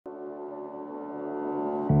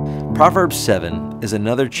Proverbs 7 is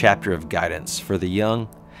another chapter of guidance for the young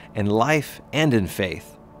in life and in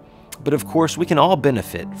faith. But of course, we can all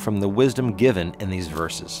benefit from the wisdom given in these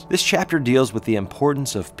verses. This chapter deals with the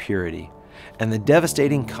importance of purity and the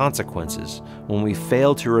devastating consequences when we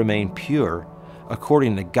fail to remain pure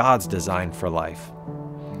according to God's design for life.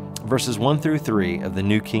 Verses 1 through 3 of the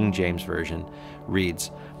New King James Version reads,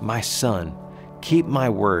 "My son, keep my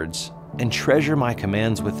words and treasure my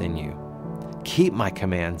commands within you. Keep my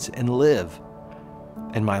commands and live,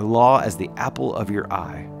 and my law as the apple of your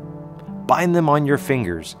eye. Bind them on your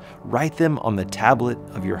fingers, write them on the tablet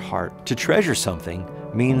of your heart." To treasure something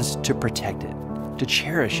means to protect it, to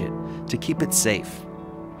cherish it, to keep it safe.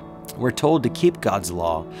 We're told to keep God's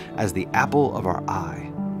law as the apple of our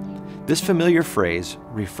eye. This familiar phrase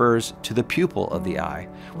refers to the pupil of the eye,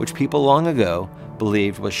 which people long ago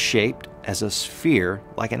believed was shaped as a sphere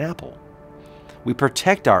like an apple. We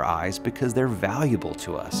protect our eyes because they're valuable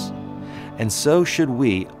to us, and so should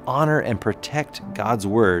we honor and protect God's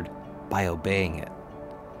word by obeying it.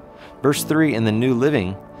 Verse 3 in the New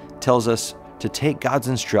Living tells us to take God's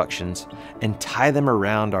instructions and tie them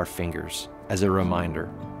around our fingers as a reminder.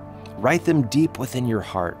 Write them deep within your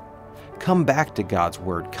heart. Come back to God's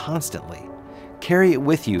word constantly. Carry it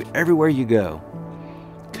with you everywhere you go.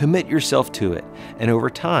 Commit yourself to it, and over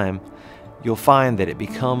time, you'll find that it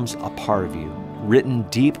becomes a part of you, written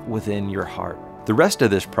deep within your heart. The rest of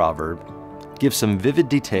this proverb gives some vivid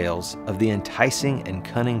details of the enticing and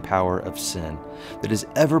cunning power of sin that is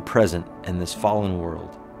ever present in this fallen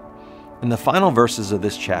world. In the final verses of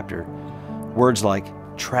this chapter, words like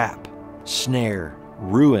trap, snare,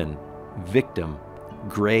 ruin, victim,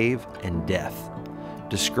 grave, and death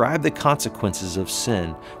describe the consequences of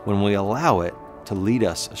sin when we allow it to lead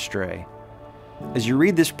us astray. As you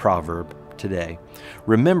read this proverb today,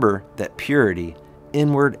 remember that purity,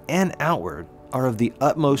 inward and outward, are of the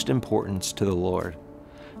utmost importance to the Lord,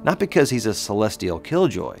 not because He's a celestial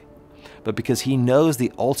killjoy, but because He knows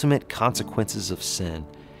the ultimate consequences of sin,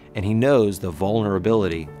 and He knows the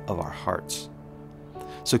vulnerability of our hearts.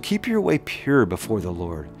 So keep your way pure before the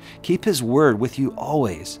Lord. Keep His word with you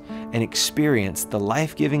always, and experience the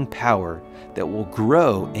life-giving power that will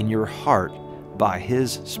grow in your heart by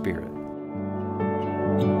His Spirit.